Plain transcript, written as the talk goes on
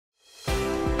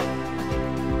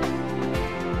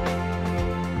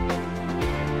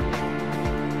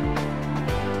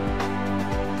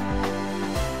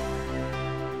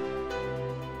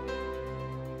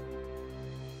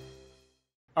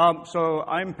So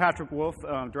I'm Patrick Wolf,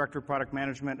 Director of Product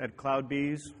Management at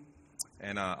CloudBees.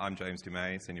 And I'm James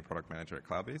Dumay, Senior Product Manager at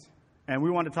CloudBees. And we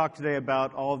want to talk today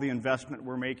about all the investment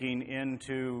we're making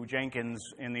into Jenkins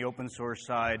in the open source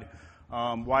side,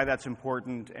 why that's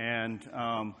important, and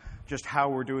just how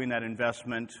we're doing that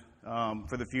investment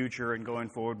for the future and going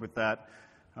forward with that.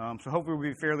 So hopefully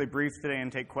we'll be fairly brief today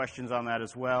and take questions on that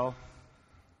as well.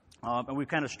 And we've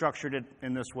kind of structured it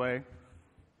in this way.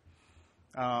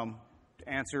 To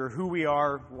answer who we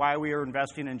are, why we are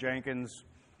investing in Jenkins,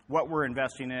 what we're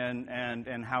investing in,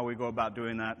 and how we go about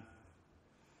doing that.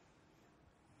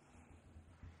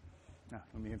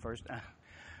 Let me in first.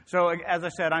 So as I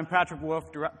said, I'm Patrick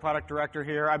Wolf, Product Director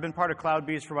here. I've been part of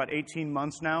CloudBees for about 18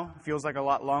 months now. Feels like a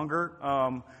lot longer.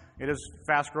 It is a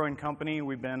fast-growing company.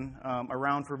 We've been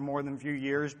around for more than a few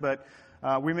years, but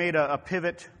we made a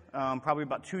pivot probably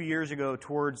about 2 years ago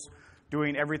towards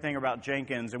doing everything about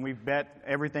Jenkins, and we've bet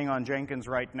everything on Jenkins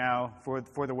right now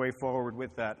for the way forward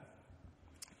with that.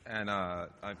 And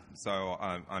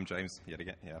I'm James yet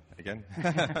again.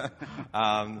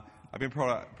 I've been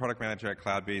product manager at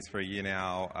CloudBees for a year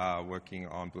now, working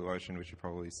on Blue Ocean, which you've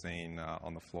probably seen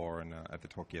on the floor and at the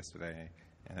talk yesterday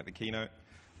and at the keynote.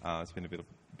 It's been a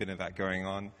bit of that going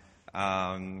on.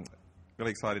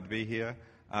 Really excited to be here.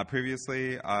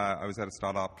 Previously, I was at a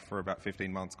startup for about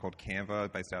 15 months called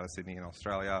Canva, based out of Sydney in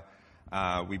Australia.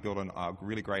 We built a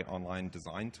really great online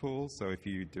design tool. So if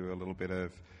you do a little bit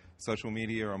of social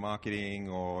media or marketing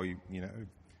or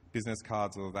business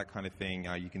cards or that kind of thing,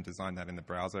 you can design that in the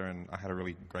browser. And I had a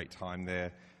really great time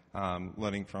there,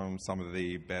 learning from some of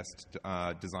the best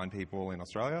design people in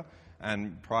Australia.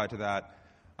 And prior to that,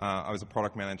 I was a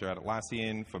product manager at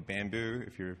Atlassian for Bamboo,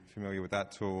 if you're familiar with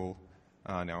that tool.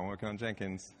 Now I'm working on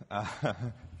Jenkins,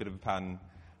 bit of a pattern.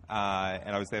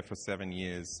 And I was there for 7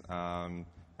 years, kind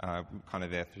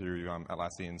of there through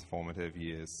Atlassian's formative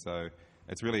years. So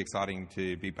it's really exciting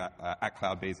to be back at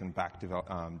CloudBees and back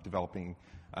developing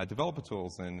developer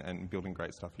tools and building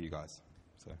great stuff for you guys.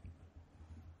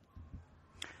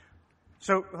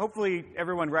 So hopefully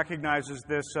everyone recognizes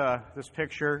this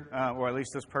picture, or at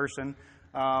least this person.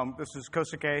 This is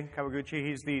Kosuke Kawaguchi.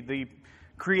 He's the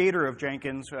creator of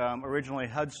Jenkins, originally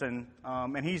Hudson,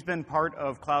 and he's been part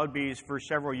of CloudBees for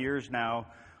several years now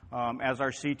as our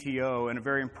CTO and a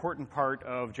very important part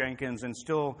of Jenkins and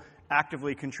still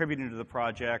actively contributing to the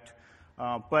project.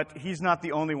 But he's not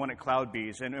the only one at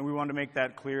CloudBees, and we want to make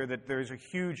that clear that there's a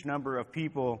huge number of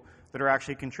people that are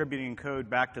actually contributing code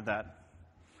back to that.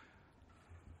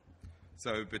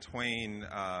 So between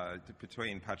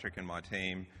Patrick and my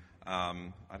team, I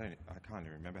can't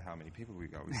even remember how many people we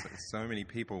got. So many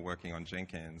people working on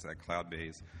Jenkins at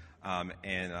CloudBees,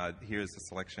 and here's a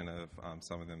selection of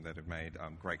some of them that have made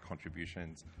great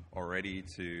contributions already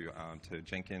to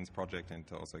Jenkins project and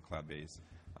to also CloudBees.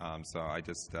 So I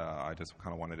just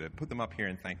kind of wanted to put them up here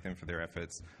and thank them for their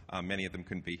efforts. Many of them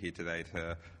couldn't be here today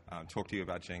to talk to you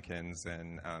about Jenkins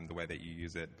and the way that you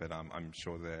use it, but I'm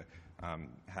sure they're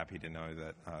happy to know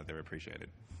that they're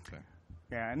appreciated. So.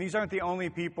 Yeah, and these aren't the only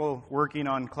people working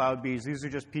on CloudBees. These are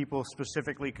just people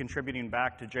specifically contributing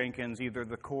back to Jenkins, either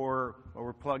the core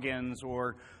or plugins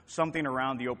or something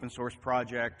around the open source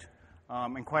project.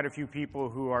 And quite a few people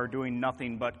who are doing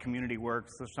nothing but community work.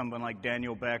 So someone like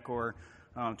Daniel Beck or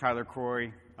Tyler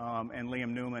Croy and Liam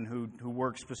Newman who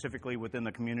work specifically within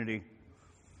the community.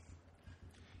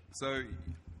 So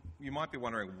you might be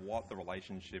wondering what the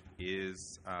relationship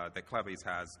is that CloudBees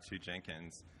has to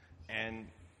Jenkins. And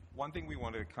one thing we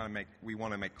want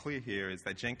to make clear here is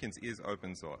that Jenkins is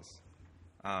open source.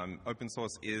 Open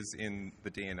source is in the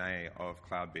DNA of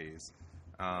CloudBees,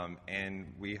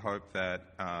 and we hope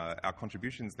that our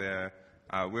contributions there,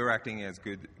 we're acting as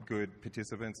good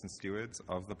participants and stewards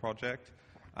of the project.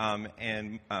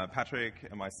 And Patrick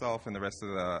and myself and the rest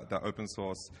of the open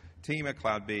source team at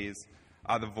CloudBees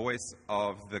are the voice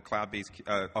of the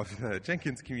of the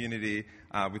Jenkins community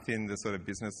within the sort of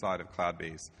business side of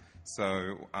CloudBees.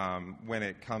 So when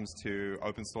it comes to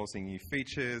open sourcing new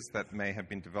features that may have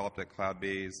been developed at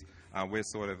CloudBees, we're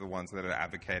sort of the ones that are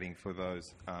advocating for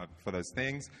those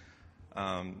things.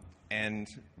 And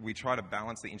we try to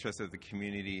balance the interests of the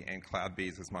community and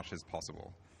CloudBees as much as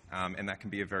possible. And that can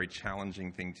be a very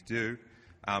challenging thing to do.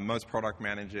 Most product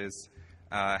managers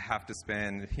have to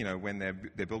spend, when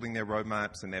they're building their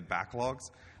roadmaps and their backlogs,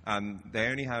 they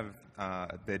only have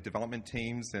their development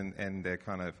teams and their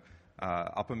kind of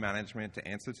upper management to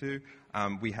answer to.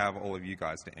 We have all of you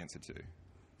guys to answer to.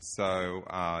 So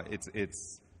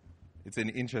it's an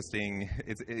interesting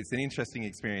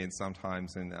experience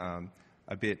sometimes, and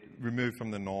a bit removed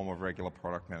from the norm of regular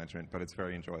product management, but it's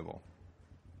very enjoyable.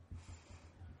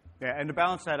 Yeah, and to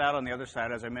balance that out on the other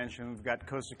side, as I mentioned, we've got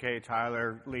Kosuke,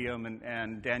 Tyler, Liam,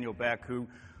 and Daniel Beck, who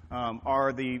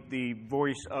are the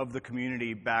voice of the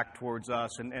community back towards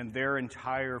us, and their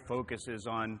entire focus is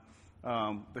on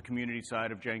the community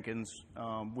side of Jenkins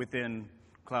within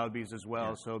CloudBees as well.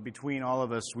 Yeah. So between all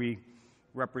of us, we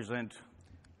represent.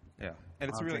 Yeah, and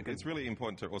it's really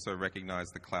important to also recognize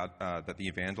that the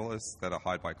evangelists that are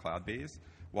hired by CloudBees,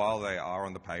 while they are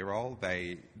on the payroll,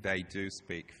 they do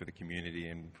speak for the community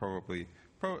and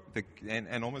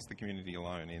and almost the community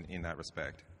alone in that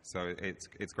respect. So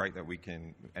it's great that we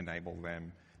can enable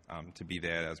them to be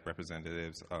there as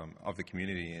representatives of the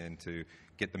community and to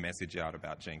get the message out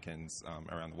about Jenkins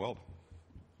around the world.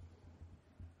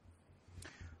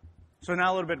 So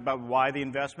now a little bit about why the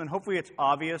investment. Hopefully it's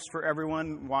obvious for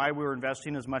everyone why we're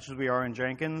investing as much as we are in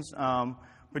Jenkins.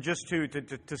 But just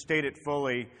to state it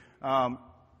fully,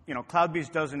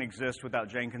 CloudBees doesn't exist without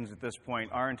Jenkins at this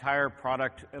point. Our entire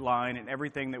product line and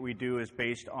everything that we do is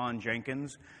based on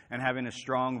Jenkins and having a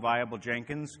strong, viable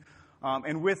Jenkins.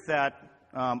 And with that,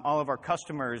 all of our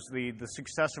customers, the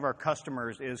success of our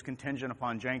customers is contingent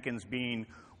upon Jenkins being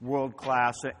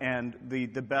world-class and the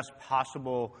best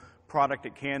possible product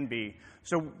it can be.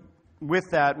 So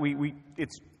with that,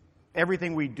 it's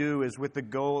everything we do is with the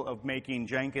goal of making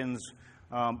Jenkins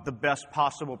the best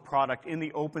possible product in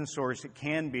the open source it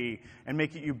can be and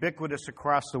make it ubiquitous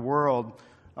across the world,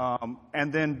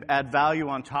 and then add value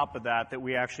on top of that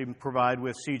we actually provide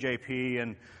with CJP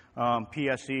and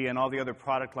PSE and all the other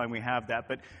product line we have that.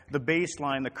 But the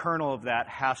baseline, the kernel of that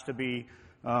has to be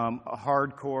a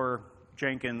hardcore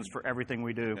Jenkins for everything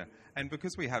we do. Yeah. And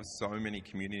because we have so many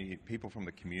people from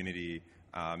the community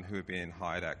who have been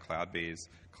hired at CloudBees,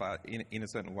 in a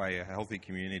certain way, a healthy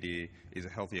community is a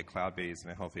healthier CloudBees,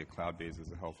 and a healthier CloudBees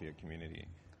is a healthier community.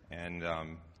 And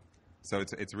so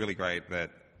it's really great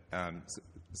that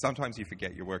sometimes you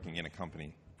forget you're working in a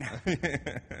company.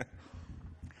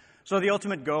 So the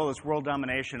ultimate goal is world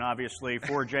domination, obviously,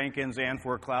 for Jenkins and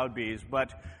for CloudBees,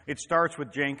 but it starts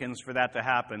with Jenkins for that to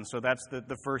happen. So that's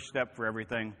the first step for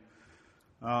everything.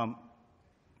 And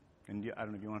I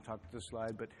don't know if you want to talk to this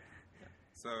slide, but...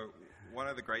 So one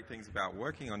of the great things about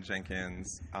working on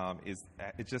Jenkins is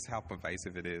it's just how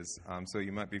pervasive it is. So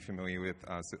you might be familiar with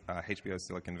HBO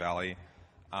Silicon Valley.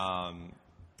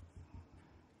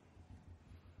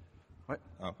 What?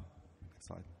 Oh, next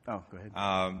slide. Oh, go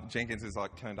ahead. Jenkins is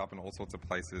turned up in all sorts of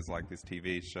places, like this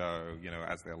TV show,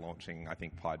 as they're launching, I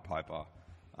think, Pied Piper.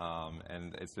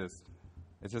 And it's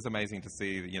just amazing to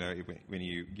see, when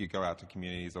you go out to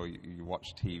communities or you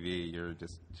watch TV, you're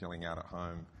just chilling out at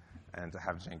home, and to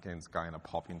have Jenkins going to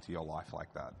pop into your life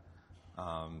like that.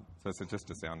 So it's just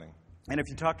astounding. And if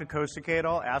you talk to Kosuke at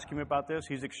all, ask him about this.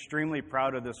 He's extremely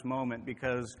proud of this moment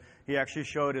because he actually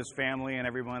showed his family and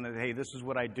everyone that, hey, this is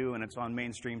what I do, and it's on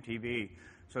mainstream TV.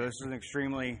 So this is an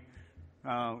extremely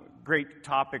great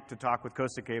topic to talk with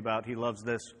Kosuke about. He loves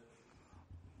this.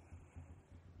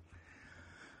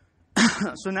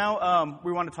 So now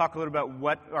we want to talk a little about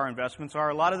what our investments are.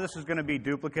 A lot of this is going to be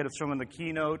duplicate of some of the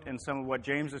keynote and some of what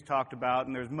James has talked about,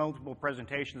 and there's multiple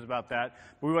presentations about that.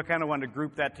 But we kind of wanted to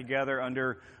group that together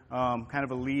under kind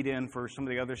of a lead-in for some of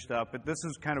the other stuff. But this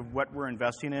is kind of what we're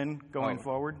investing in going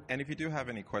forward. And if you do have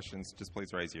any questions, just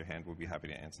please raise your hand. We'll be happy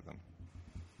to answer them.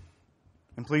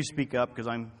 And please speak up because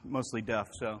I'm mostly deaf,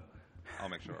 so. I'll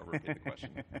make sure I'll repeat the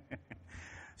question.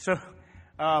 So,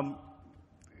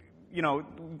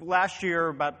 last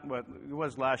year,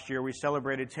 last year, we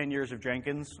celebrated 10 years of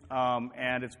Jenkins,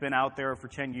 and it's been out there for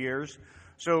 10 years.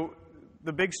 So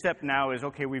the big step now is,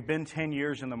 okay, we've been 10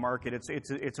 years in the market.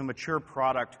 It's a mature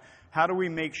product. How do we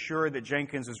make sure that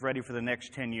Jenkins is ready for the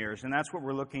next 10 years? And that's what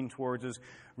we're looking towards, is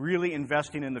really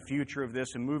investing in the future of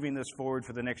this and moving this forward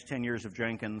for the next 10 years of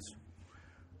Jenkins.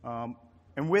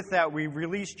 And with that, we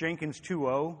released Jenkins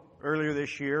 2.0 earlier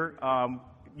this year.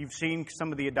 You've seen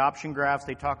some of the adoption graphs.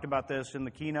 They talked about this in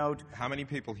the keynote. How many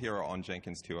people here are on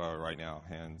Jenkins 2.0 right now?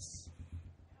 Hands.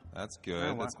 That's good.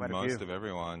 Oh, that's most of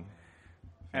everyone.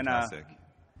 Fantastic. And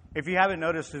if you haven't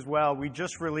noticed as well, we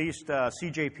just released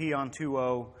CJP on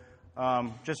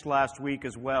 2.0 just last week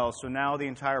as well. So now the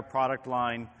entire product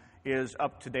line is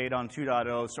up to date on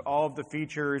 2.0. So all of the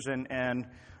features and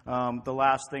the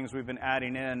last things we've been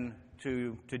adding in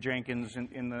to Jenkins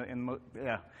in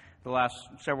the last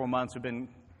several months have been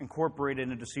incorporated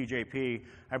into CJP.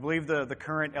 I believe the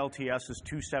current LTS is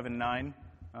 2.7.9.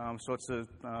 So it's is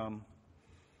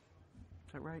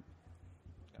that right?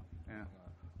 Yeah.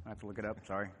 I have to look it up.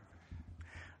 Sorry.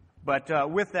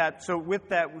 But with that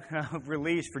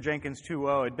release for Jenkins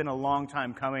 2.0, it had been a long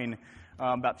time coming,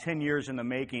 about 10 years in the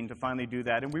making to finally do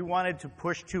that. And we wanted to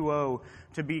push 2.0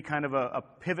 to be kind of a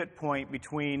pivot point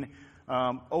between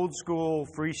old school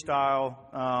freestyle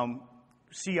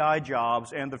CI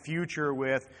jobs and the future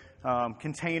with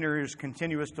containers,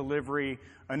 continuous delivery,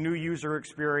 a new user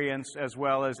experience, as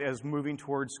well as moving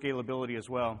towards scalability as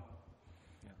well.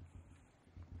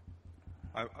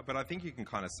 But I think you can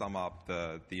kind of sum up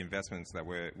the investments that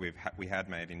we had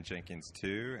made in Jenkins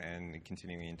 2 and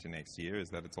continuing into next year is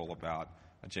that it's all about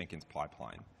a Jenkins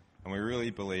pipeline. And we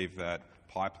really believe that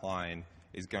pipeline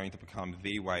is going to become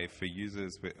the way for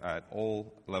users at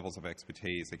all levels of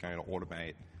expertise. They're going to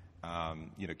automate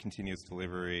continuous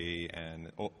delivery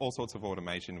and all sorts of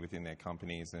automation within their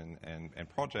companies and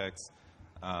projects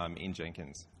in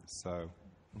Jenkins. So,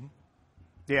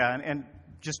 yeah, and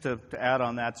just to add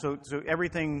on that, so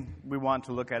everything we want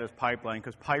to look at is pipeline,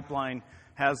 because pipeline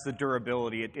has the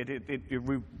durability. It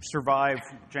will survive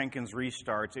Jenkins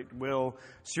restarts. It will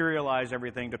serialize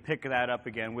everything to pick that up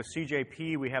again. With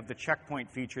CJP, we have the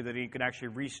checkpoint feature that you can actually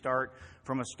restart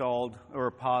from a stalled or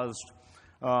a paused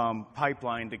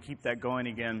pipeline to keep that going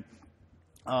again.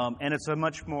 And it's a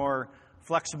much more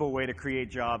flexible way to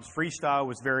create jobs. Freestyle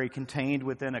was very contained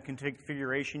within a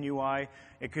configuration UI.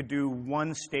 It could do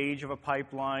one stage of a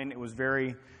pipeline. It was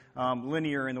very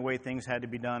linear in the way things had to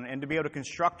be done. And to be able to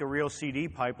construct a real CD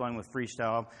pipeline with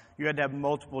Freestyle, you had to have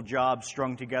multiple jobs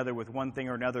strung together with one thing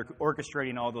or another,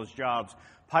 orchestrating all those jobs.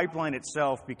 Pipeline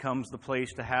itself becomes the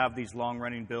place to have these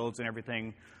long-running builds and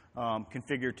everything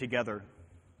configured together.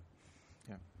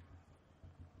 Yeah.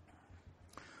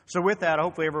 So with that,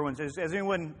 hopefully everyone's... Has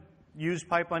anyone used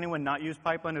pipeline? Anyone not used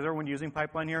pipeline? Is everyone using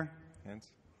pipeline here? Hands.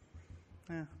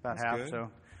 About That's half. good. So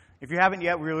if you haven't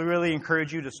yet, we really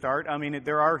encourage you to start. I mean,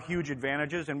 there are huge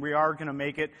advantages, and we are going to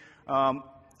make it.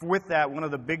 With that, one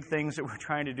of the big things that we're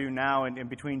trying to do now, and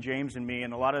between James and me,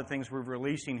 and a lot of the things we're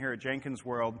releasing here at Jenkins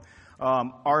World,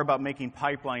 are about making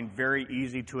pipeline very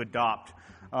easy to adopt.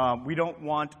 We don't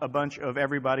want a bunch of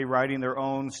everybody writing their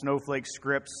own snowflake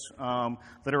scripts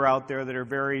that are out there that are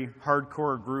very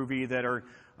hardcore groovy, that are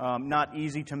not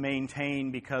easy to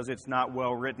maintain because it's not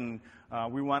well written.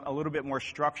 We want a little bit more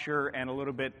structure and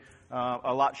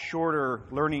a lot shorter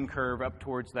learning curve up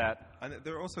towards that. And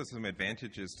there are also some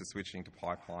advantages to switching to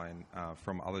pipeline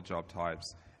from other job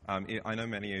types. I know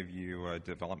many of you are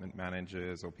development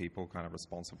managers or people kind of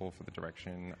responsible for the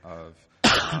direction of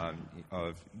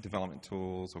development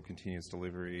tools or continuous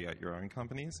delivery at your own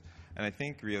companies. And I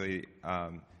think really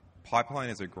pipeline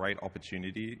is a great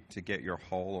opportunity to get your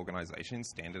whole organization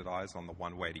standardized on the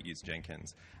one way to use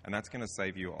Jenkins, and that's going to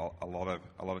save you a lot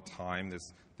of time.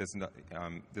 There's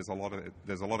a lot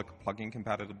of plugin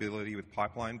compatibility with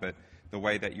pipeline, but the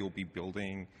way that you'll be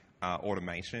building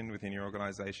automation within your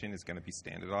organization is going to be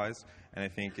standardized. And I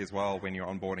think as well, when you're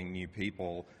onboarding new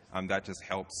people, that just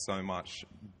helps so much.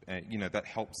 That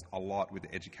helps a lot with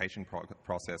the education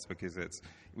process, because it's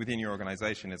within your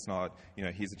organization. It's not,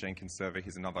 here's a Jenkins server,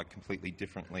 here's another completely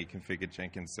differently configured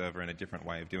Jenkins server and a different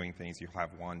way of doing things. You have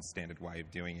one standard way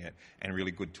of doing it and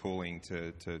really good tooling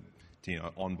to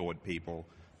onboard people.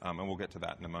 And we'll get to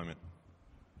that in a moment.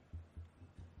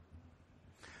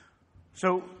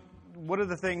 So one of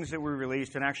the things that we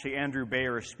released, and actually Andrew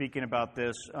Bayer is speaking about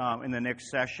this in the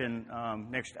next session,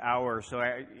 next hour. So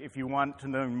if you want to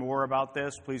know more about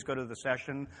this, please go to the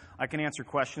session. I can answer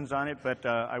questions on it, but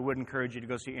I would encourage you to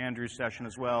go see Andrew's session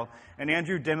as well. And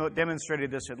Andrew demonstrated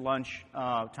this at lunch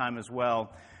time as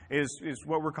well, is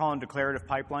what we're calling declarative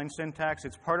pipeline syntax.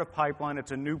 It's part of pipeline.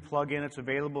 It's a new plugin. It's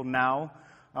available now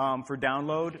for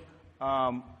download.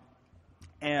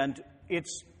 And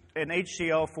it's an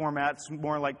HCL format. It's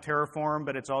more like Terraform,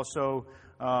 but it's also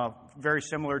very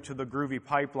similar to the Groovy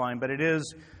pipeline. But it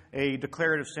is a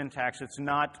declarative syntax. It's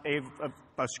not a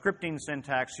scripting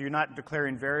syntax. So you're not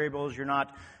declaring variables. You're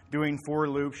not doing for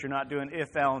loops. You're not doing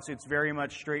if-else. It's very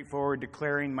much straightforward,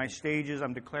 declaring my stages.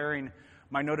 I'm declaring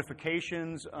my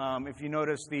notifications. If you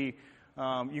notice,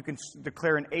 you can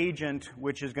declare an agent,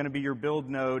 which is going to be your build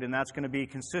node, and that's going to be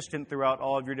consistent throughout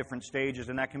all of your different stages.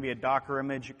 And that can be a Docker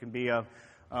image. It can be a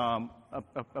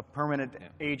permanent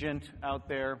agent out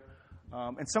there.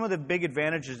 And some of the big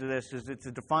advantages of this is it's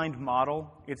a defined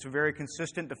model. It's a very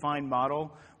consistent defined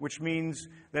model, which means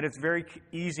that it's very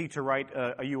easy to write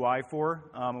a UI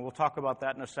for. And we'll talk about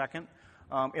that in a second.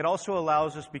 It also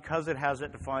allows us, because it has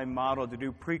that defined model, to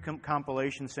do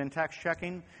pre-compilation syntax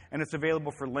checking, and it's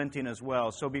available for linting as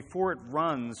well. So before it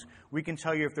runs, we can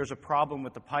tell you if there's a problem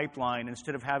with the pipeline,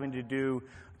 instead of having to do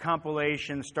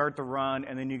compilation, start the run,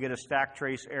 and then you get a stack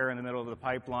trace error in the middle of the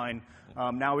pipeline.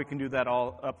 Now we can do that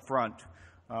all up front.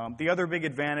 The other big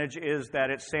advantage is that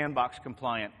it's sandbox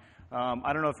compliant.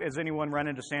 I don't know if has anyone run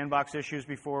into sandbox issues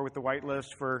before with the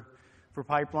whitelist for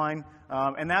pipeline,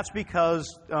 and that's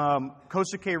because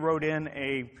Kosuke wrote in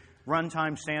a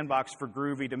runtime sandbox for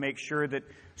Groovy to make sure that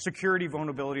security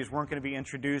vulnerabilities weren't going to be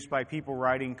introduced by people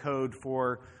writing code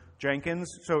for Jenkins.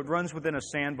 So it runs within a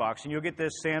sandbox, and you'll get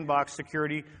this sandbox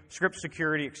security, script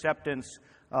security acceptance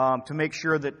to make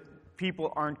sure that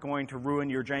people aren't going to ruin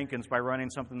your Jenkins by running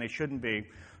something they shouldn't be.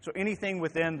 So anything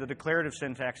within the declarative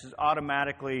syntax is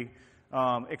automatically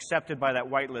accepted by that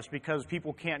whitelist because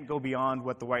people can't go beyond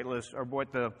what the whitelist or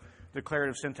what the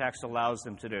declarative syntax allows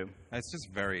them to do. It's just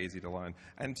very easy to learn.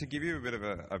 And to give you a bit of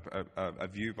a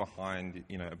view behind,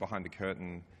 behind the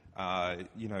curtain, at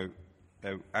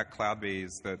CloudBees,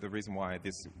 the reason why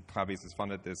CloudBees has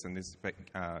funded this and this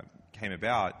came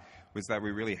about was that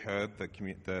we really heard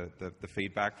the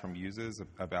feedback from users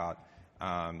about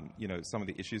some of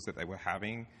the issues that they were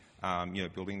having,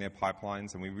 building their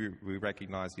pipelines, and we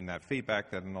recognized in that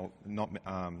feedback that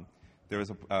there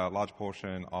was a large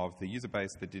portion of the user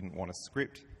base that didn't want to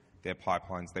script their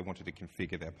pipelines. They wanted to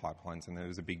configure their pipelines, and there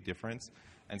was a big difference.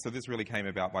 And so this really came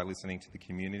about by listening to the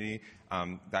community,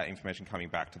 that information coming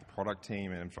back to the product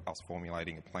team, and for us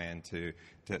formulating a plan to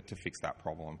fix that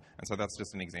problem. And so that's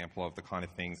just an example of the kind of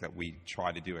things that we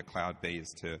try to do at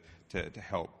CloudBees to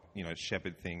help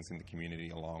shepherd things in the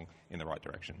community along in the right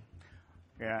direction.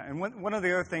 Yeah, and one of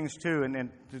the other things, too,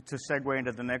 and to segue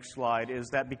into the next slide, is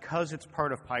that because it's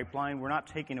part of pipeline, we're not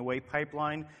taking away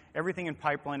pipeline. Everything in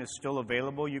pipeline is still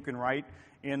available. You can write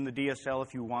in the DSL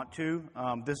if you want to.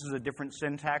 This is a different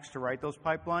syntax to write those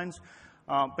pipelines.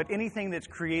 But anything that's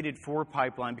created for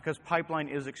pipeline, because pipeline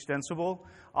is extensible,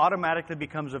 automatically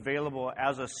becomes available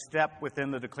as a step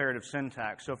within the declarative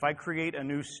syntax. So if I create a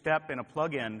new step in a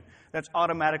plugin, that's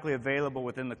automatically available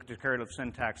within the declarative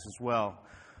syntax as well.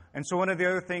 And so one of the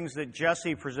other things that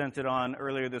Jesse presented on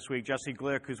earlier this week, Jesse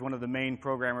Glick, who's one of the main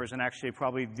programmers and actually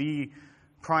probably the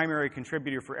primary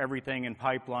contributor for everything in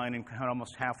pipeline and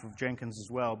almost half of Jenkins as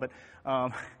well, but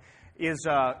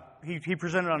he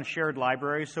presented on shared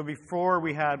libraries. So before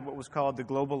we had what was called the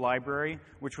global library,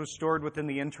 which was stored within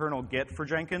the internal Git for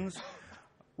Jenkins.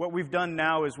 What we've done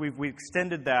now is we've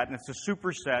extended that, and it's a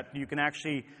superset. You can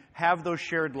actually have those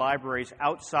shared libraries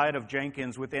outside of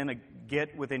Jenkins within a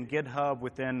Git, within GitHub,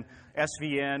 within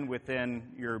SVN,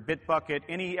 within your Bitbucket,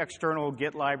 any external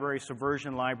Git library,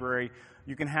 Subversion library.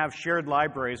 You can have shared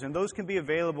libraries, and those can be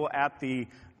available at the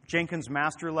Jenkins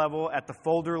master level, at the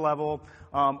folder level,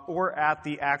 or at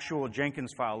the actual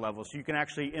Jenkins file level. So you can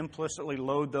actually implicitly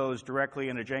load those directly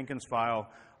in a Jenkins file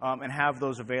and have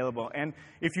those available. And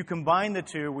if you combine the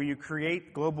two, where you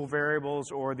create global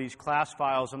variables or these class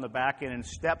files on the back end and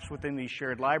steps within these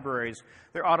shared libraries,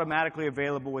 they're automatically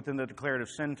available within the declarative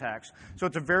syntax. So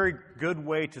it's a very good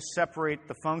way to separate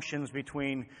the functions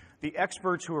between the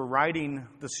experts who are writing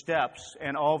the steps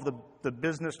and all of the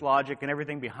business logic and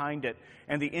everything behind it,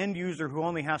 and the end user who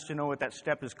only has to know what that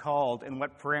step is called and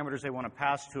what parameters they want to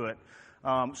pass to it.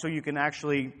 So you can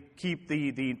actually keep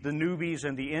the newbies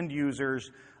and the end users,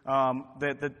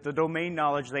 the domain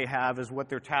knowledge they have is what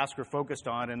their tasks are focused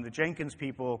on, and the Jenkins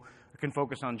people can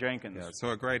focus on Jenkins. Yeah, so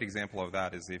a great example of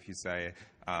that is if you say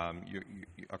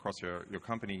across your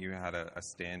company you had a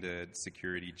standard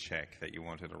security check that you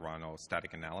wanted to run, or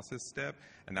static analysis step,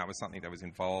 and that was something that was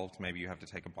involved. Maybe you have to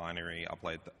take a binary,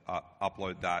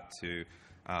 upload that to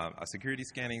a security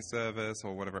scanning service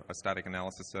or whatever, a static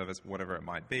analysis service, whatever it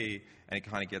might be, and it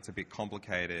kind of gets a bit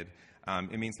complicated.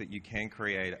 It means that you can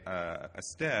create a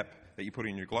step that you put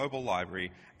in your global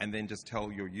library and then just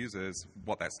tell your users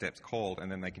what that step's called,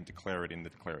 and then they can declare it in the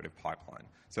declarative pipeline.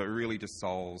 So it really just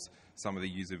solves some of the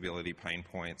usability pain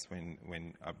points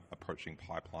when approaching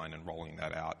pipeline and rolling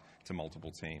that out to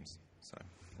multiple teams. So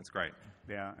that's great.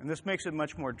 Yeah, and this makes it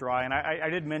much more dry. And I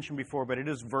did mention before, but it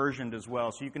is versioned as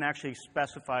well. So you can actually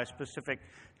specify a specific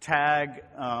tag,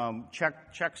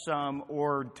 checksum,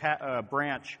 or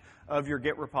branch of your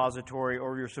Git repository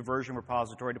or your Subversion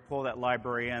repository to pull that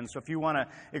library in. So if you want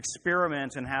to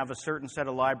experiment and have a certain set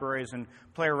of libraries and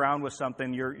play around with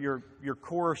something, your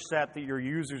core set that your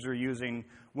users are using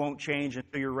won't change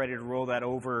until you're ready to roll that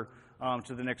over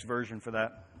to the next version for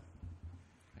that.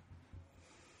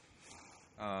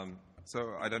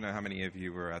 So I don't know how many of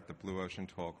you were at the Blue Ocean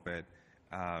talk, but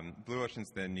Blue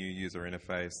Ocean's the new user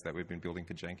interface that we've been building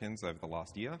for Jenkins over the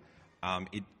last year.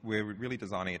 We're really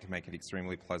designing it to make it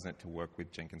extremely pleasant to work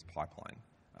with Jenkins pipeline,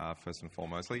 first and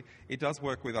foremostly. It does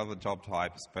work with other job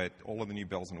types, but all of the new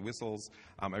bells and whistles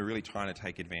are really trying to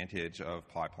take advantage of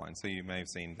pipeline. So you may have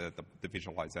seen the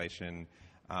visualization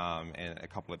and a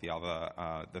couple of the other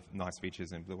the nice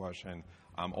features in Blue Ocean,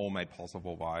 all made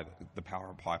possible by the power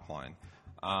of pipeline.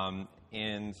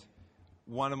 And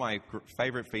one of my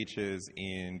favorite features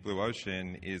in Blue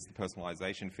Ocean is the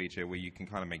personalization feature, where you can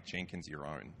kind of make Jenkins your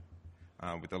own.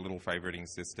 With a little favoriting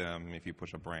system, if you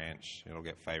push a branch, it'll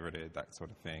get favorited, that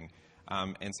sort of thing.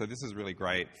 And so this is really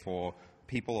great for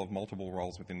people of multiple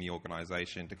roles within the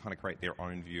organization to kind of create their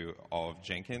own view of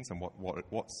Jenkins and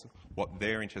what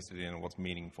they're interested in and what's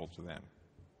meaningful to them.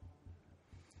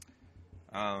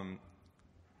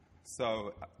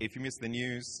 So if you missed the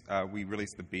news, we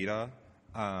released the beta,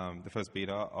 the first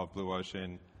beta of Blue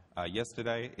Ocean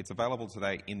yesterday. It's available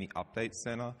today in the Update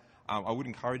Center. I would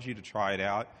encourage you to try it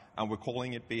out. We're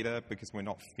calling it beta because we're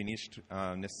not finished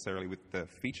necessarily with the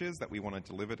features that we want to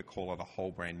deliver to call it a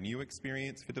whole brand new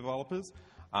experience for developers.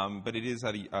 But it is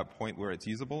at a point where it's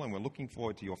usable, and we're looking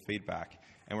forward to your feedback.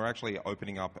 And we're actually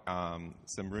opening up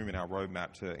some room in our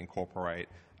roadmap to incorporate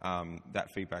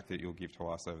that feedback that you'll give to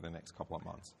us over the next couple of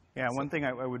months. Yeah, one thing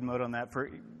I would note on that,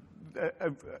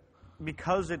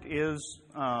 because it is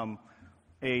a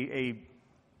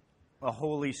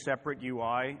wholly separate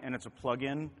UI and it's a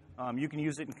plugin, you can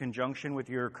use it in conjunction with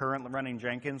your current running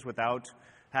Jenkins without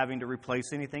having to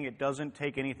replace anything. It doesn't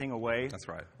take anything away. That's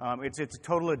right. It's a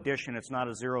total addition. It's not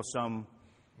a zero-sum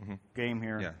game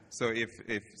here. Yeah. So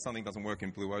if something doesn't work in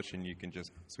Blue Ocean, you can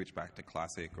just switch back to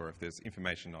Classic, or if there's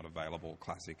information not available,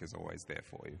 Classic is always there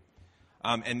for you.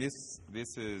 And this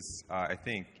is, I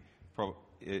think,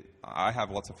 I have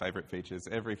lots of favorite features.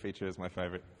 Every feature is my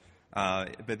favorite.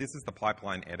 But this is the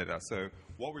pipeline editor. So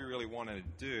what we really wanted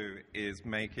to do is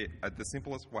make it the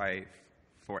simplest way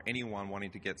for anyone wanting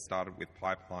to get started with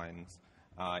pipelines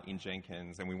in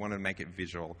Jenkins, and we wanted to make it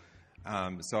visual.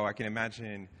 So I can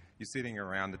imagine you sitting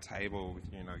around the table with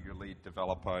your lead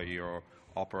developer, your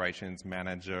operations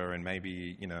manager, and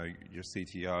maybe your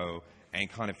CTO, and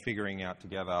kind of figuring out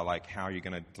together like how you're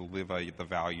going to deliver the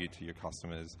value to your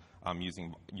customers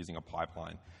using a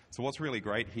pipeline. So what's really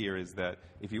great here is that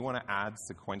if you want to add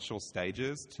sequential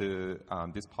stages to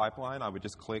this pipeline, I would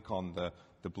just click on the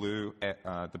blue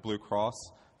cross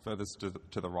furthest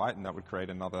to the right, and that would create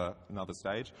another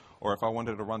stage. Or if I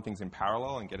wanted to run things in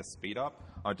parallel and get a speed up,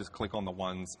 I'd just click on the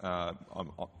ones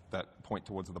that point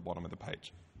towards the bottom of the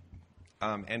page.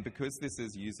 And because this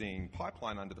is using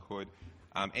pipeline under the hood,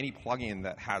 any plugin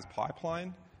that has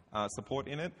pipeline support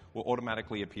in it will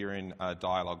automatically appear in a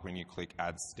dialog when you click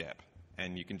Add Step.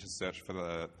 And you can just search for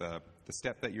the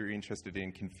step that you're interested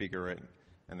in, configure it,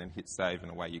 and then hit Save,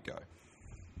 and away you go.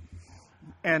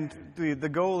 And the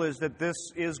goal is that this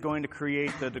is going to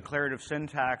create the declarative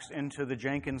syntax into the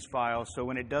Jenkins file, so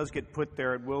when it does get put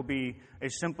there, it will be a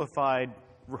simplified,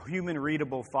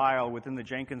 human-readable file within the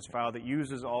Jenkins file that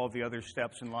uses all of the other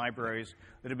steps and libraries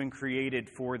that have been created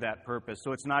for that purpose.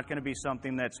 So it's not going to be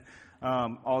something that's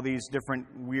all these different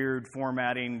weird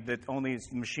formatting that only is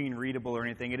machine-readable or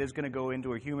anything. It is going to go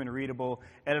into a human-readable,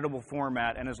 editable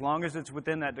format, and as long as it's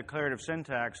within that declarative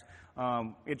syntax,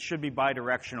 it should be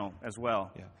bidirectional as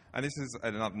well. Yeah, and this is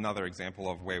another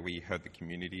example of where we heard the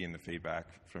community and the feedback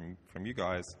from you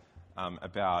guys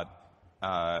about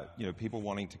people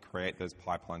wanting to create those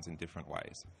pipelines in different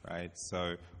ways, right?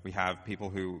 So we have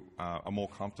people who are more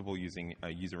comfortable using a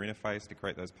user interface to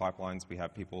create those pipelines. We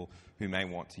have people who may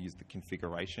want to use the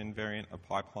configuration variant of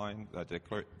pipeline, the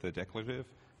declarative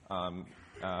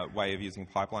way of using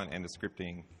pipeline, and the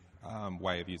scripting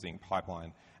way of using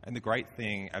pipeline. And the great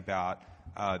thing about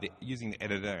using the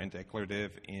editor and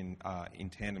declarative in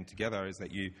tandem together is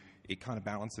that it kind of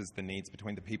balances the needs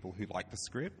between the people who like the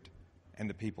script and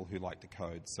the people who like to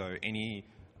code. So any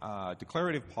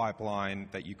declarative pipeline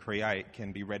that you create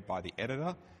can be read by the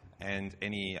editor, and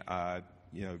any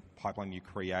pipeline you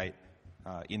create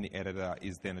in the editor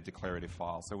is then a declarative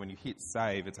file. So when you hit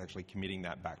save, it's actually committing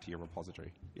that back to your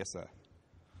repository. Yes, sir.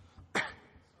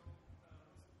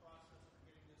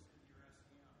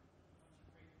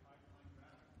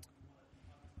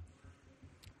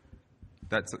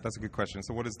 That's a good question.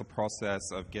 So what is the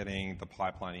process of getting the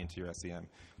pipeline into your SEM?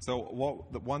 So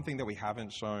the one thing that we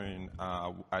haven't shown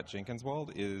at Jenkins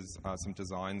World is some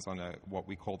designs on what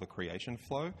we call the creation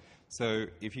flow. So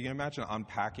if you can imagine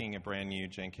unpacking a brand new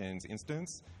Jenkins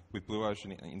instance with Blue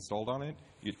Ocean installed on it,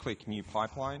 you'd click New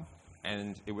Pipeline,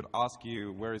 and it would ask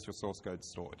you, where is your source code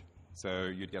stored? So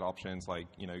you'd get options like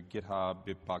GitHub,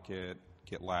 Bitbucket,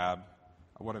 GitLab,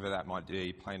 whatever that might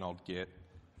be, plain old Git.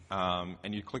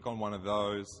 And you click on one of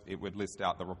those, it would list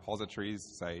out the repositories.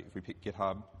 Say, if we pick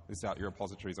GitHub, list out your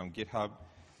repositories on GitHub,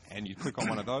 and you click on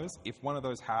one of those. If one of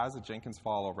those has a Jenkins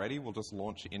file already, we'll just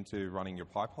launch into running your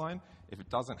pipeline. If it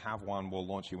doesn't have one, we'll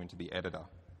launch you into the editor.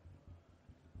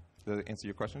 Does that answer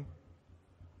your question?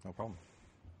 No problem.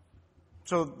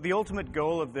 So the ultimate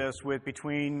goal of this,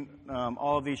 between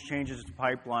all of these changes to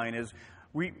pipeline, is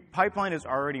pipeline is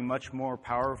already much more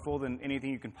powerful than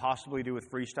anything you can possibly do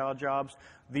with freestyle jobs.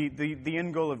 The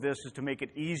end goal of this is to make it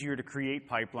easier to create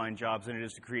pipeline jobs than it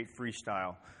is to create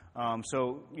freestyle.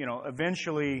 So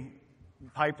eventually,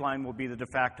 pipeline will be the de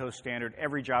facto standard.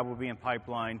 Every job will be in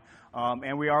pipeline.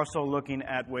 And we are also looking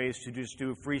at ways to just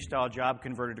do freestyle job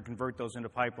converter to convert those into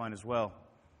pipeline as well.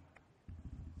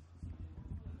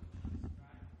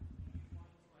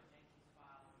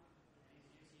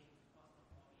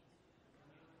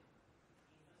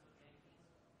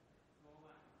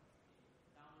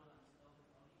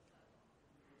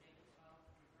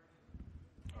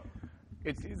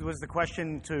 It was the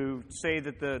question to say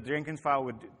that the Jenkins file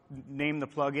would name the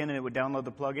plugin and it would download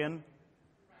the plugin?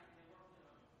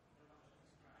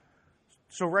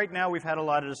 So right now we've had a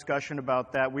lot of discussion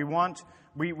about that. We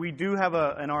do have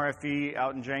an RFE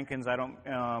out in Jenkins.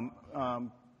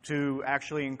 To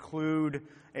actually include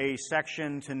a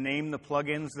section to name the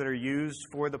plugins that are used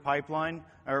for the pipeline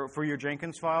or for your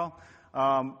Jenkins file,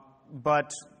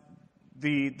 but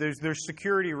there's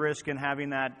security risk in having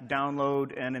that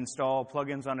download and install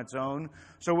plugins on its own.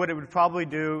 So what it would probably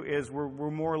do is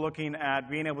we're more looking at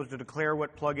being able to declare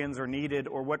what plugins are needed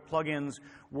or what plugins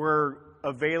were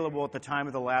available at the time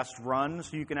of the last run.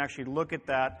 So you can actually look at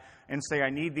that and say, I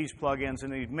need these plugins,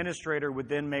 and the administrator would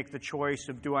then make the choice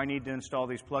of, do I need to install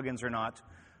these plugins or not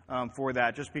for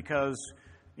that, just because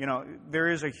there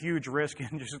is a huge risk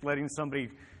in just letting somebody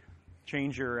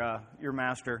change your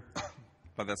master.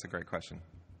 But that's a great question.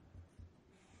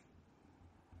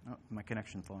 Oh, my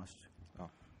connection's lost. Oh,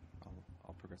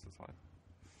 I'll progress the slide.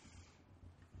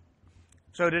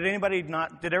 So did everybody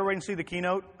see the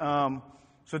keynote?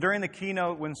 So during the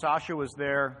keynote, when Sasha was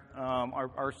there,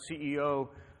 our CEO,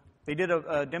 they did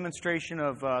a demonstration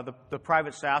of the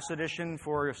private SaaS edition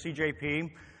for CJP.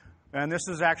 And this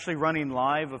is actually running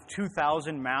live of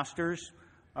 2,000 masters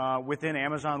within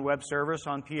Amazon Web Service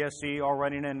on PSE, all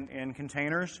running in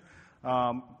containers.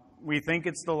 We think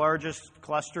it's the largest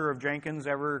cluster of Jenkins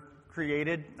ever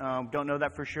created. Don't know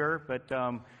that for sure, but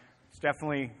it's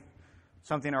definitely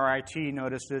something our IT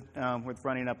noticed it with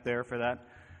running up there for that.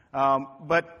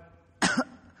 But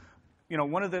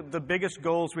one of the biggest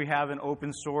goals we have in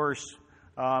open source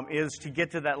is to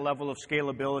get to that level of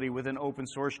scalability within open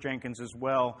source Jenkins as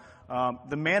well.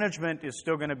 The management is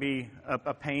still going to be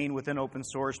a pain within open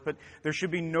source, but there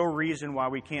should be no reason why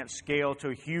we can't scale to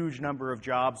a huge number of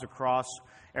jobs across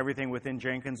everything within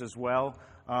Jenkins as well.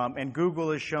 And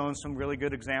Google has shown some really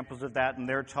good examples of that in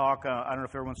their talk. I don't know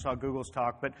if everyone saw Google's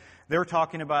talk, but they're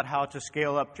talking about how to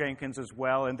scale up Jenkins as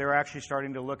well, and they're actually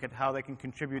starting to look at how they can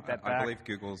contribute that back. I believe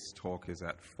Google's talk is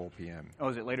at 4 p.m. Oh,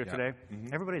 is it later today?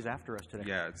 Mm-hmm. Everybody's after us today.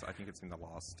 Yeah, I think it's in the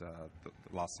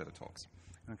last set of talks.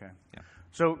 Okay. Yeah.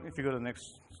 So if you go to the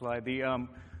next slide,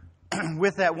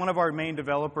 with that, one of our main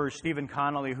developers, Stephen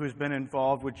Connolly, who's been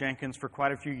involved with Jenkins for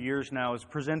quite a few years now, is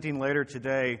presenting later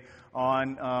today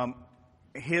on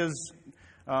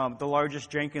the largest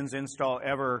Jenkins install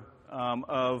ever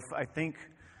of, I think,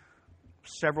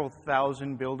 several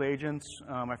thousand build agents.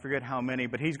 I forget how many,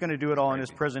 but he's going to do it all in his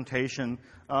presentation.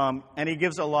 And he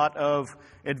gives a lot of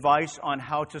advice on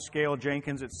how to scale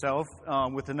Jenkins itself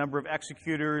with the number of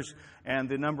executors and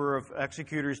the number of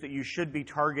executors that you should be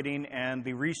targeting and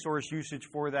the resource usage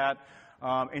for that,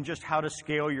 and just how to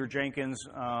scale your Jenkins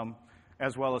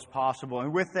as well as possible.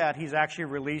 And with that, he's actually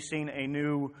releasing a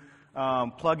new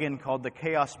plugin called the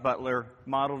Chaos Butler,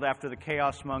 modeled after the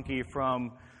Chaos Monkey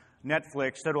from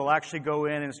Netflix, that will actually go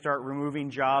in and start removing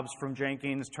jobs from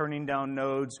Jenkins, turning down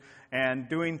nodes, and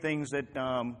doing things that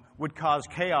would cause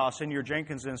chaos in your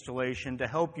Jenkins installation to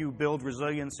help you build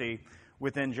resiliency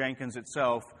within Jenkins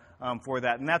itself for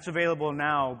that. And that's available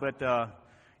now, but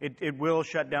it will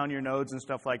shut down your nodes and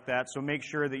stuff like that, so make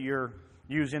sure that you're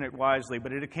using it wisely.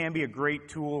 But it can be a great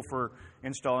tool for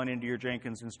installing into your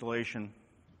Jenkins installation.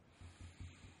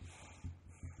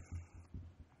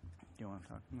 Do you want to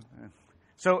talk?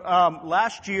 So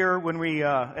last year when we,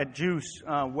 at Juice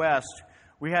West,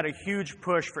 we had a huge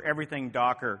push for everything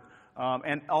Docker.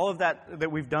 And all of that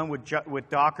we've done with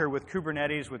Docker, with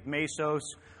Kubernetes, with Mesos,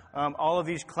 all of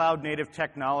these cloud-native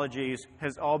technologies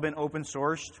has all been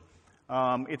open-sourced.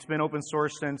 It's been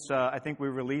open-sourced since I think we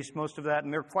released most of that.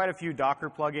 And there are quite a few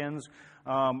Docker plugins.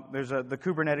 There's the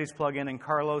Kubernetes plugin, and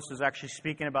Carlos is actually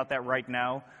speaking about that right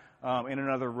now in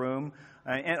another room.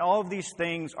 And all of these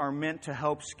things are meant to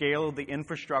help scale the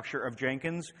infrastructure of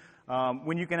Jenkins.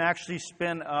 when you can actually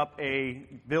spin up a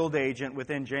build agent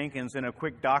within Jenkins in a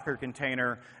quick Docker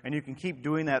container, and you can keep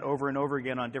doing that over and over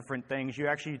again on different things, you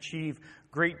actually achieve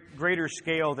greater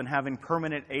scale than having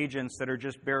permanent agents that are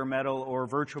just bare metal or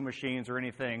virtual machines or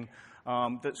anything.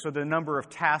 So the number of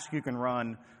tasks you can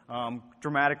run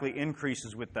dramatically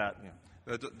increases with that. Yeah.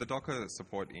 The Docker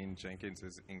support in Jenkins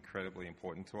is incredibly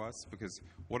important to us because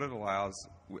what it allows,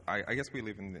 I guess we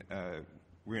live in,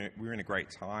 we're in a great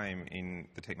time in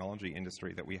the technology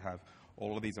industry that we have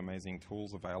all of these amazing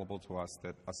tools available to us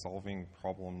that are solving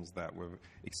problems that were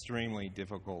extremely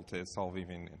difficult to solve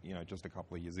even just a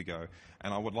couple of years ago.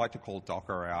 And I would like to call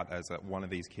Docker out as one of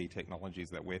these key technologies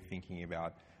that we're thinking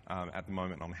about at the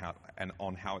moment on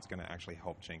how it's going to actually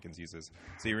help Jenkins users.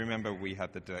 So you remember we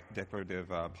had the declarative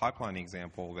pipeline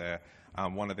example there.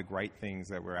 One of the great things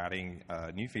that we're adding,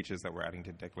 new features that we're adding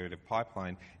to declarative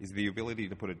pipeline is the ability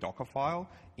to put a Docker file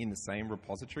in the same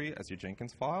repository as your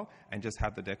Jenkins file and just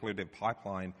have the declarative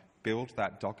pipeline build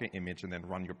that Docker image and then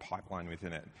run your pipeline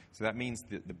within it. So that means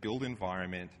that the build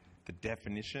environment, the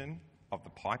definition of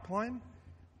the pipeline,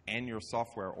 and your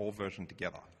software are all versioned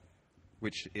together,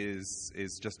 which is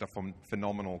just a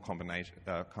phenomenal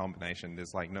combination.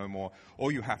 There's like no more.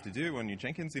 All you have to do on your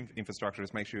Jenkins infrastructure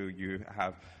is make sure you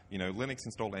have Linux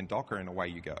installed and Docker, and away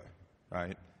you go,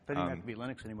 right? Doesn't have to be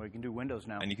Linux anymore. You can do Windows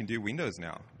now. And you can do Windows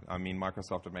now. I mean,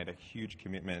 Microsoft have made a huge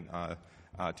commitment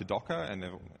to Docker,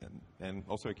 and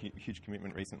also a huge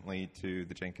commitment recently to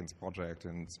the Jenkins project,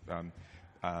 and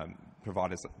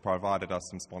provided us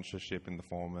some sponsorship in the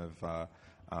form of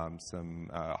some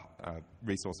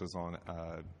resources on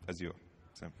Azure.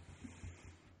 So.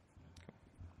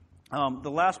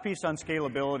 The last piece on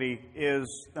scalability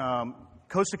is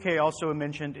Kosuke also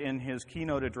mentioned in his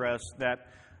keynote address that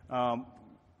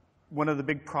one of the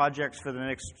big projects for the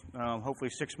next hopefully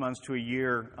 6 months to a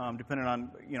year, depending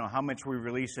on how much we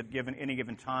release at any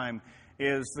given time,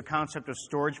 is the concept of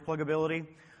storage pluggability.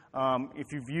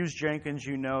 If you've used Jenkins,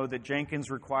 you know that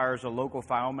Jenkins requires a local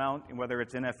file mount, whether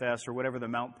it's NFS or whatever the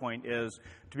mount point is,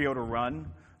 to be able to run.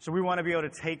 So we want to be able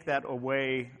to take that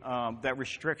away, that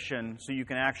restriction, so you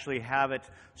can actually have it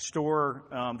store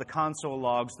the console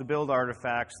logs, the build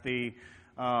artifacts, the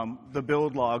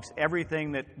build logs,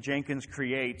 everything that Jenkins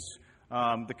creates,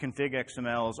 the config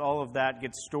XMLs, all of that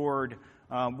gets stored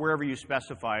wherever you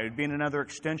specify. It would be another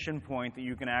extension point that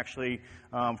you can actually,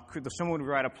 someone would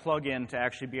write a plugin to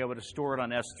actually be able to store it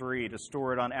on S3, to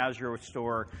store it on Azure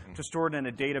Store, to store it in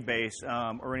a database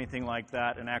or anything like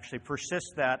that, and actually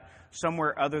persist that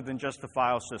somewhere other than just the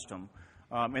file system.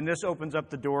 And this opens up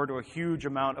the door to a huge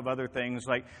amount of other things,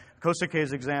 like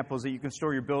Kosuke's example is that you can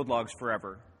store your build logs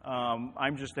forever.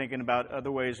 I'm just thinking about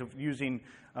other ways of using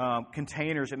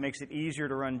containers. It makes it easier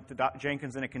to run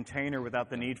Jenkins in a container without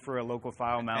the need for a local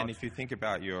file mount. And if you think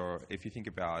about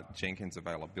Jenkins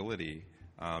availability,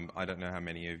 I don't know how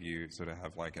many of you sort of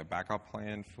have like a backup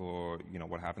plan for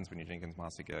what happens when your Jenkins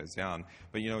master goes down.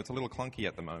 But it's a little clunky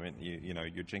at the moment.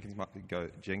 Your Jenkins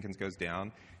goes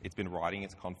down. It's been writing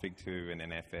its config to an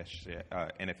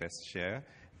NFS share,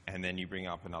 and then you bring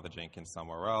up another Jenkins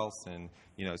somewhere else, and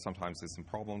sometimes there's some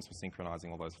problems with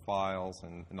synchronizing all those files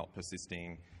and not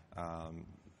persisting.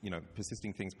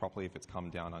 Persisting things properly if it's come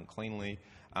down uncleanly.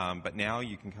 But now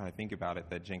you can kind of think about it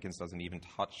that the Jenkins master doesn't even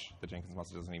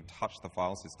touch the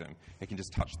file system. It can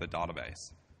just touch the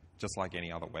database, just like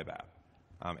any other web app.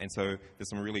 And so there's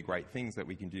some really great things that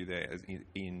we can do there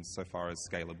in so far as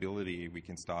scalability. We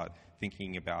can start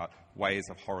thinking about ways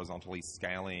of horizontally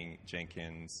scaling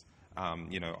Jenkins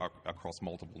across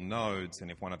multiple nodes,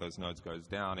 and if one of those nodes goes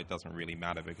down, it doesn't really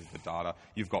matter because the data,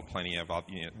 you've got plenty of other,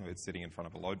 it's sitting in front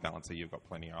of a load balancer, you've got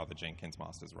plenty of other Jenkins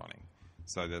masters running.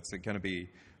 So that's going to be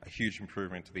a huge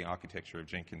improvement to the architecture of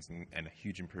Jenkins and a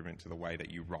huge improvement to the way that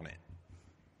you run it.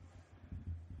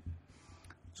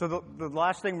 So the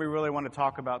last thing we really want to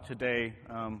talk about today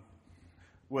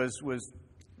was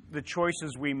the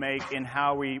choices we make in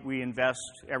how we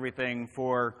invest everything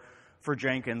for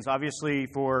Jenkins. Obviously,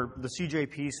 for the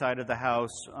CJP side of the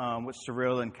house, which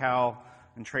Cyril and Cal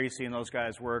and Tracy and those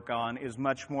guys work on, is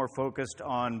much more focused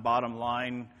on bottom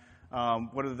line.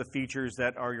 What are the features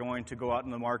that are going to go out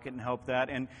in the market and help that?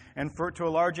 And to a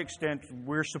large extent,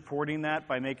 we're supporting that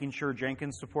by making sure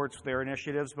Jenkins supports their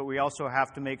initiatives, but we also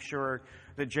have to make sure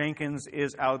that Jenkins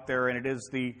is out there and it is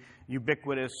the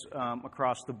ubiquitous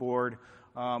across the board.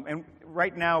 And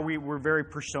right now, we're very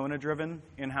persona-driven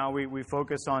in how we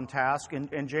focus on tasks.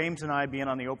 And James and I, being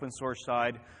on the open source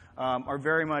side, are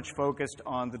very much focused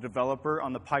on the developer,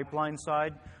 on the pipeline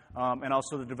side, and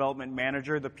also the development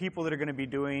manager, the people that are going to be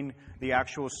doing the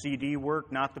actual CD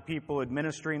work, not the people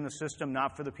administering the system,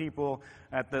 not for the people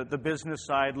at the business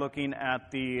side looking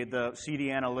at the CD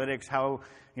analytics,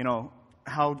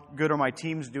 how good are my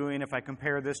teams doing? If I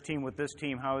compare this team with this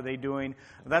team, how are they doing?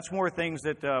 That's more things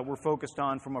that we're focused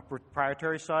on from a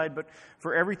proprietary side. But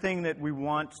for everything that we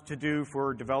want to do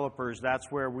for developers,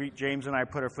 that's where James and I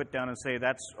put our foot down and say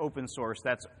that's open source.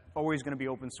 That's always going to be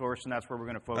open source, and that's where we're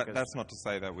going to focus. That's not to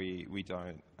say that we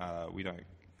don't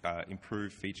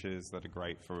improve features that are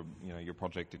great for your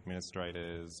project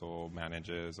administrators or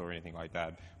managers or anything like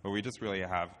that. But we just really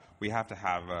have to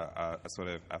have a sort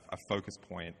of a focus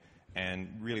point. And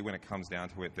really, when it comes down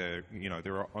to it, there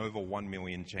are over 1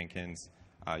 million Jenkins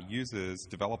users,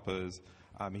 developers,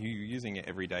 who are using it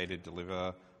every day to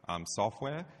deliver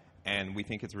software. And we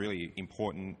think it's really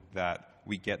important that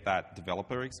we get that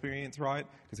developer experience right,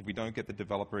 because if we don't get the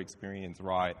developer experience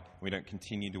right, and we don't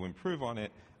continue to improve on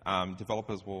it,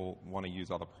 developers will want to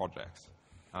use other projects.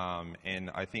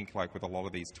 And I think, like with a lot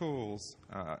of these tools,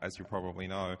 as you probably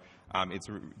know,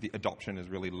 the adoption is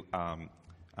really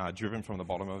driven from the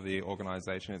bottom of the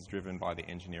organization. It's driven by the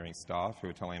engineering staff who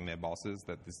are telling their bosses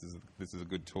that this is a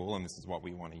good tool and this is what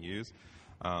we want to use.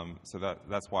 So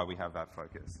that's why we have that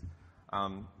focus.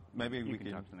 Maybe we can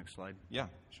jump to the next slide. Yeah,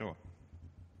 sure.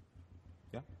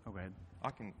 Yeah. Oh, go ahead. I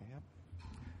can. Yeah.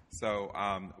 So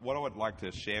what I would like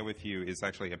to share with you is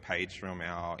actually a page from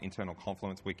our internal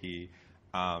Confluence wiki,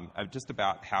 just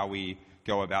about how we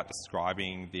go about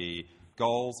describing the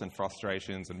goals and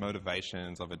frustrations and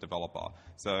motivations of a developer.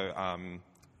 So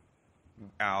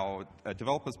our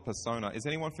developer's persona, is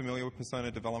anyone familiar with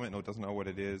persona development or doesn't know what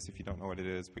it is? If you don't know what it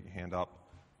is, put your hand up.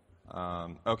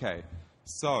 Okay,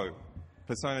 so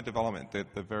persona development,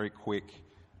 the very quick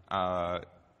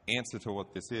answer to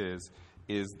what this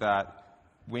is that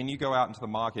when you go out into the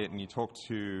market and you talk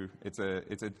to, it's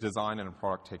a design and a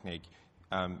product technique.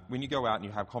 When you go out and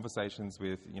you have conversations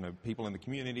with people in the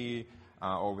community,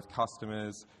 or with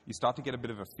customers, you start to get a bit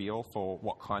of a feel for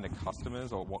what kind of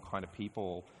customers or what kind of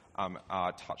people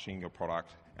are touching your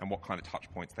product and what kind of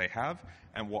touch points they have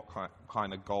and what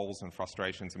kind of goals and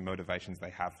frustrations and motivations they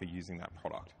have for using that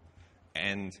product.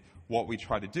 And what we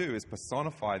try to do is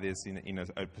personify this in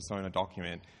a persona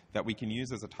document that we can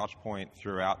use as a touch point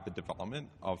throughout the development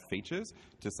of features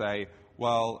to say,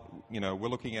 well, we're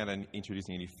looking at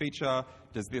introducing a new feature.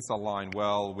 Does this align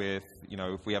well with,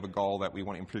 if we have a goal that we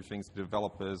want to improve things to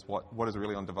developers, what is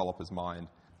really on developers' minds?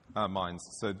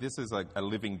 So this is a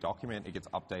living document. It gets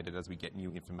updated as we get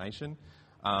new information.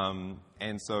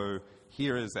 And so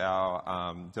here is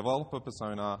our developer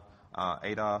persona,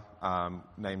 Ada,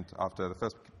 named after the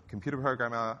first computer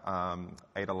programmer,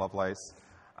 Ada Lovelace.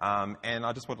 And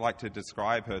I just would like to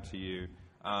describe her to you.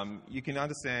 You can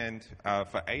understand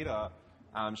for Ada,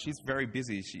 she's very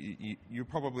busy. You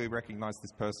probably recognize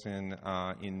this person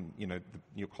in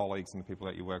your colleagues and the people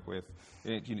that you work with.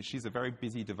 She's a very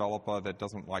busy developer that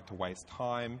doesn't like to waste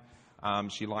time.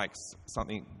 She likes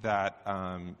something that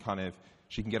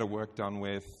she can get her work done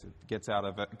with, gets out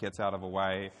of her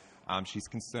way. She's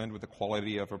concerned with the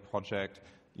quality of her project.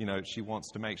 She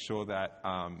wants to make sure that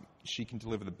she can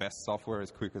deliver the best software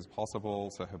as quick as possible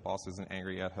so her boss isn't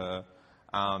angry at her.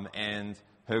 And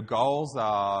her goals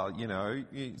are,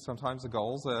 sometimes the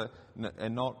goals are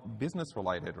not business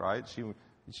related, right?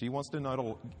 She wants to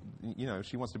know,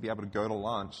 she wants to be able to go to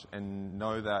lunch and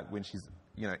know that when she's,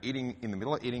 eating in the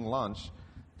middle of eating lunch,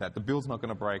 that the bill's not going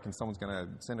to break and someone's going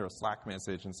to send her a Slack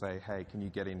message and say, hey, can you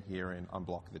get in here and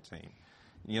unblock the team?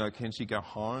 Can she go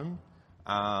home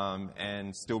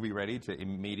and still be ready to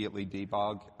immediately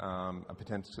debug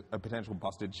a potential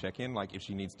busted check-in? Like if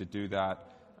she needs to do that,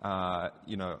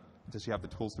 does she have the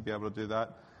tools to be able to do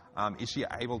that? Is she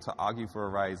able to argue for a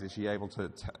raise? Is she able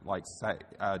to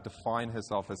define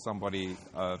herself as somebody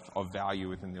of value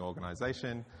within the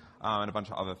organization? And a bunch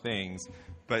of other things.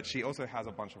 But she also has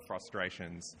a bunch of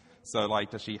frustrations. So,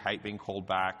 does she hate being called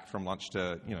back from lunch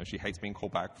to, she hates being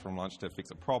called back from lunch to fix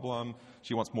a problem.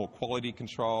 She wants more quality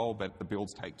control, but the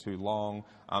builds take too long.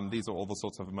 These are all the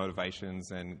sorts of motivations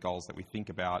and goals that we think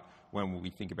about when we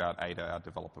think about Ada, our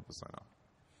developer persona.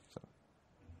 So.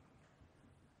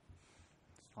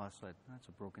 Last slide. That's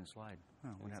a broken slide. Oh,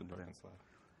 what happened to that? Slide.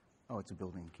 Oh, it's a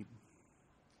building.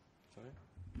 Sorry?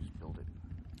 Just build it.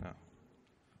 Oh.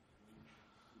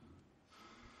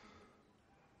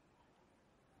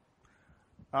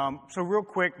 So real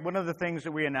quick, one of the things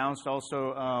that we announced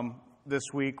also this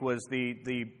week was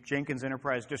the Jenkins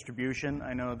Enterprise Distribution.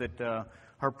 I know that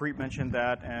Harpreet mentioned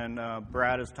that, and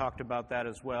Brad has talked about that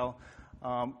as well.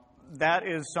 That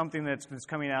is something that's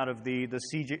coming out of the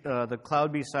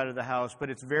CloudBees side of the house, but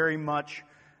it's very much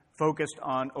focused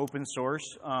on open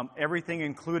source. Everything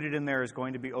included in there is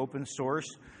going to be open source.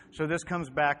 So this comes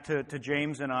back to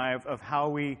James and I of how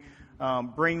we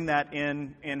bring that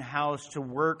in-house to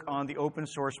work on the open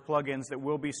source plugins that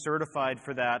will be certified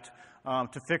for that,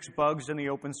 to fix bugs in the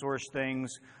open source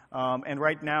things. And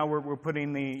right now we're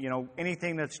putting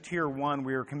anything that's tier 1,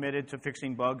 we are committed to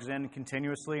fixing bugs in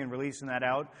continuously and releasing that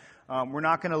out. We're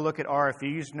not going to look at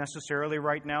RFEs necessarily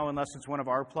right now unless it's one of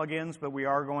our plugins, but we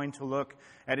are going to look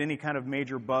at any kind of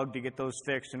major bug to get those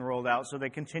fixed and rolled out. So they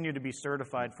continue to be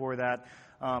certified for that,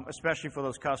 especially for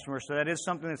those customers. So that is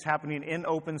something that's happening in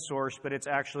open source, but it's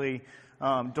actually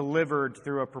delivered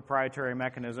through a proprietary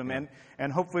mechanism. Yeah.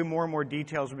 And hopefully more and more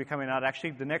details will be coming out.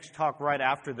 Actually, the next talk right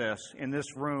after this in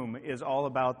this room is all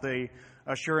about the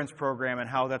assurance program and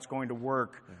how that's going to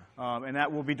work. Yeah. And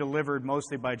that will be delivered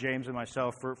mostly by James and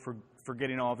myself for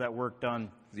getting all of that work done.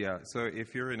 Yeah, so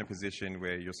if you're in a position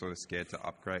where you're sort of scared to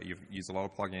upgrade, you've used a lot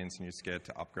of plugins and you're scared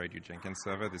to upgrade your Jenkins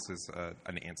server, this is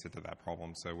an answer to that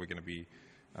problem. So we're going to be,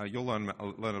 you'll learn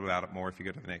about it more if you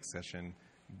go to the next session.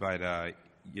 But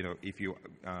if you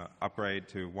upgrade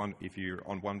to if you're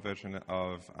on one version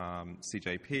of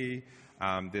CJP,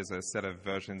 there's a set of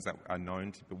versions that are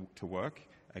known to work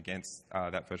against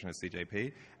that version of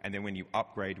CJP. And then when you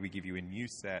upgrade, we give you a new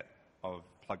set of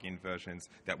plugin versions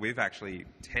that we've actually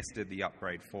tested the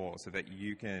upgrade for, so that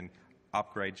you can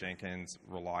upgrade Jenkins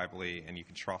reliably and you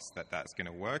can trust that that's going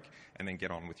to work, and then get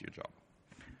on with your job.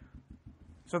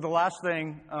 So the last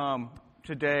thing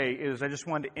today is I just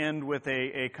wanted to end with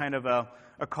a kind of a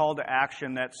call to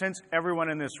action that, since everyone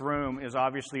in this room is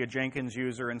obviously a Jenkins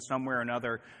user in some way or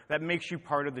another, that makes you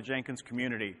part of the Jenkins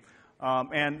community.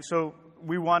 And so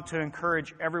we want to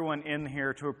encourage everyone in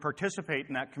here to participate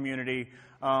in that community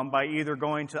by either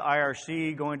going to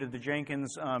IRC, going to the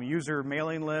Jenkins user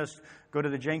mailing list, go to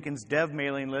the Jenkins dev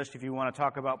mailing list if you want to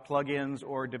talk about plugins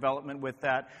or development with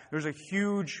that. There's a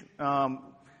huge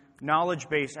knowledge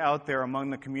base out there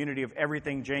among the community of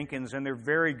everything Jenkins, and they're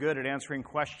very good at answering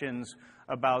questions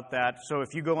about that. So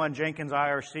if you go on Jenkins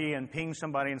IRC and ping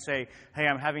somebody and say, hey,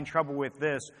 I'm having trouble with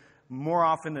this, more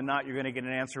often than not, you're going to get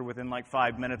an answer within like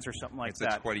 5 minutes or something like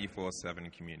that. It's a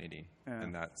 24/7 community,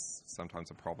 and that's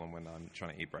sometimes a problem when I'm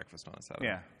trying to eat breakfast on a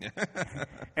Saturday. Yeah.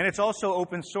 And it's also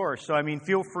open source, so I mean,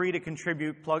 feel free to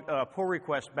contribute pull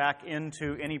requests back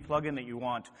into any plugin that you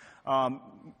want.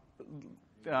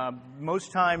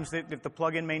 Most times, if the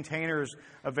plugin maintainer is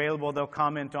available, they'll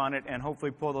comment on it and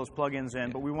hopefully pull those plugins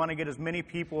in. But we want to get as many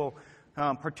people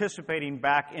participating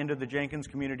back into the Jenkins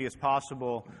community as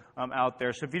possible out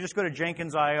there. So if you just go to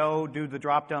Jenkins.io, do the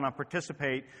drop-down on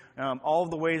participate, all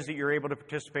of the ways that you're able to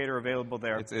participate are available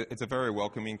there. It's a very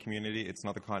welcoming community. It's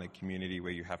not the kind of community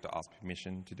where you have to ask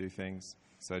permission to do things.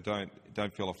 So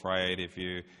don't feel afraid if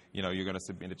you're going to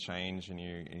submit a change and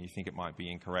you think it might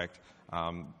be incorrect.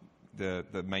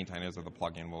 The maintainers of the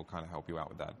plugin will kind of help you out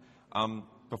with that.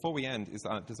 Before we end,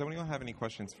 does anyone have any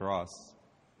questions for us?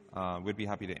 We'd be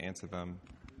happy to answer them.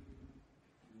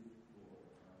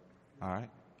 All right.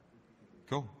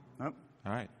 Cool. All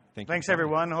right. Thanks,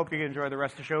 everyone. I hope you enjoy the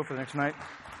rest of the show for the next night.